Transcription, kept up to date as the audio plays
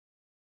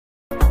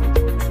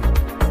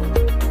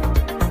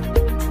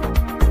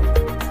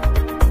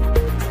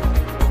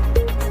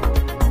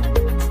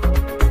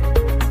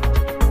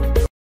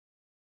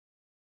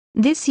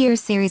This year's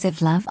series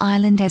of Love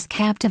Island has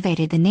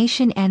captivated the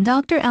nation, and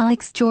Dr.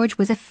 Alex George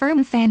was a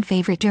firm fan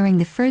favorite during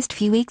the first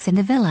few weeks in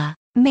the villa,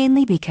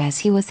 mainly because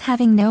he was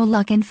having no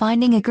luck in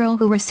finding a girl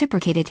who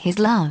reciprocated his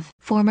love.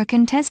 Former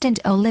contestant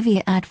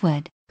Olivia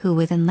Atwood, who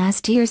was in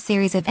last year's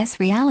series of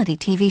reality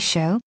TV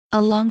show,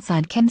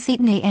 alongside Kim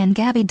Seatonay and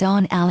Gabby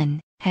Dawn Allen,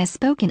 has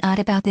spoken out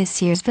about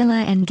this year's villa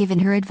and given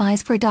her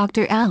advice for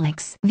Dr.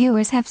 Alex.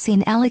 Viewers have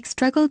seen Alex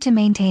struggle to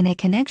maintain a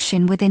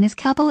connection within his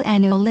couple,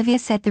 and Olivia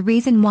said the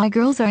reason why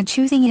girls are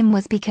choosing him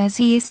was because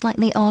he is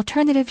slightly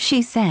alternative.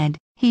 She said,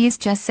 "He is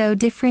just so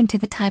different to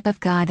the type of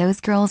guy those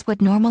girls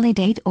would normally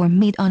date or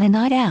meet on a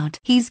night out.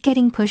 He's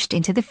getting pushed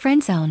into the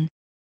friend zone."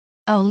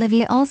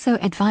 Olivia also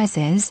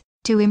advises,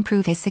 to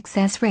improve his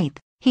success rate,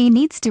 he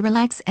needs to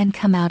relax and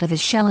come out of his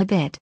shell a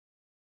bit.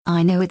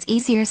 "I know it's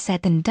easier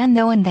said than done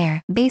though," and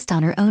there. Based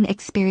on her own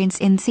experience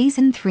in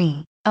Season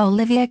 3,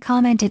 Olivia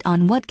commented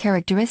on what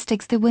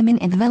characteristics the women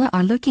in the villa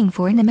are looking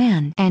for in a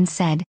man and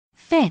said,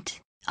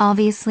 "Fit,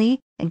 obviously,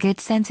 a good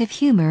sense of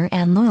humor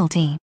and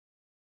loyalty.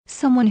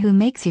 Someone who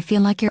makes you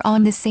feel like you're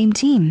on the same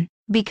team,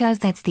 because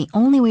that's the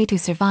only way to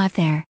survive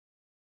there."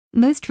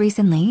 Most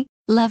recently,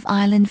 Love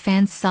Island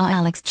fans saw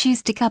Alex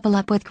choose to couple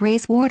up with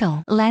Grace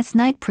Wardle. Last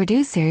night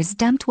producers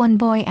dumped one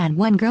boy and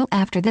one girl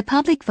after the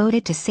public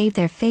voted to save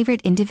their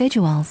favorite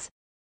individuals.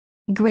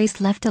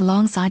 Grace left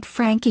alongside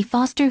Frankie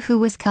Foster, who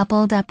was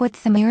coupled up with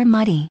Samira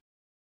Muddy.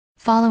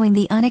 Following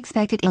the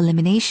unexpected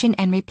elimination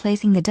and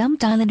replacing the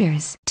dumped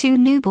Islanders, two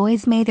new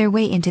boys made their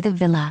way into the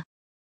villa.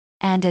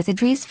 And as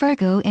Idris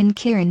Virgo and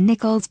Kieran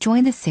Nichols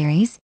joined the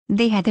series,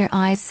 they had their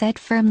eyes set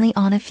firmly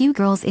on a few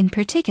girls in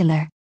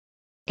particular.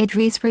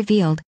 Idris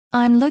revealed,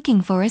 "I'm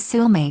looking for a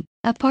soulmate,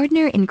 a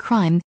partner in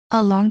crime,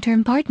 a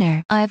long-term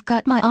partner. I've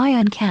got my eye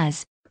on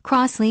Kaz,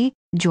 Crossley,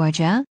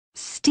 Georgia,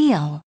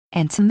 Steele,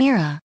 and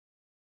Samira."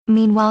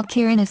 Meanwhile,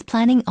 Kieran is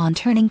planning on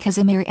turning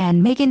Casimir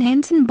and Megan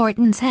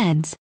Henson-Barton's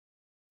heads.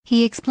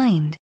 He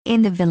explained,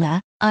 "In the villa,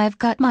 I've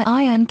got my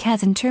eye on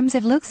Kaz in terms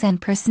of looks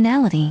and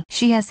personality.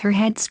 She has her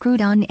head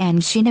screwed on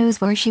and she knows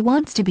where she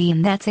wants to be,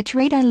 and that's a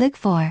trait I look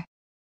for.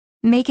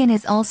 Megan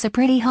is also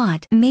pretty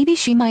hot. Maybe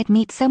she might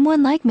meet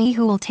someone like me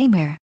who will tame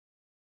her."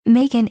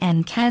 Megan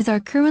and Kaz are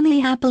currently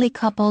happily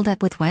coupled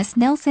up with Wes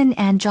Nelson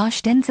and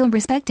Josh Denzel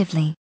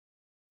respectively,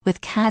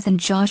 with Kaz and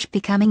Josh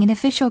becoming an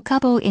official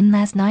couple in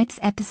last night's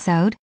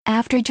episode,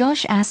 after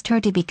Josh asked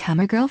her to become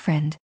her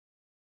girlfriend.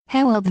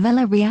 How will the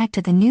villa react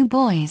to the new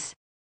boys?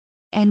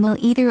 And will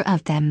either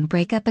of them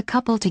break up a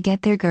couple to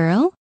get their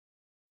girl?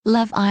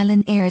 Love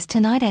Island airs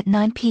tonight at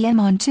 9 p.m.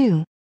 on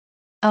TOWIE.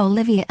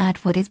 Olivia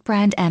Atwood is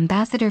brand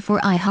ambassador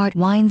for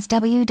iHeartWines.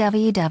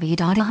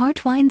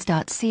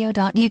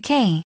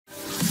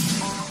 www.iheartwines.co.uk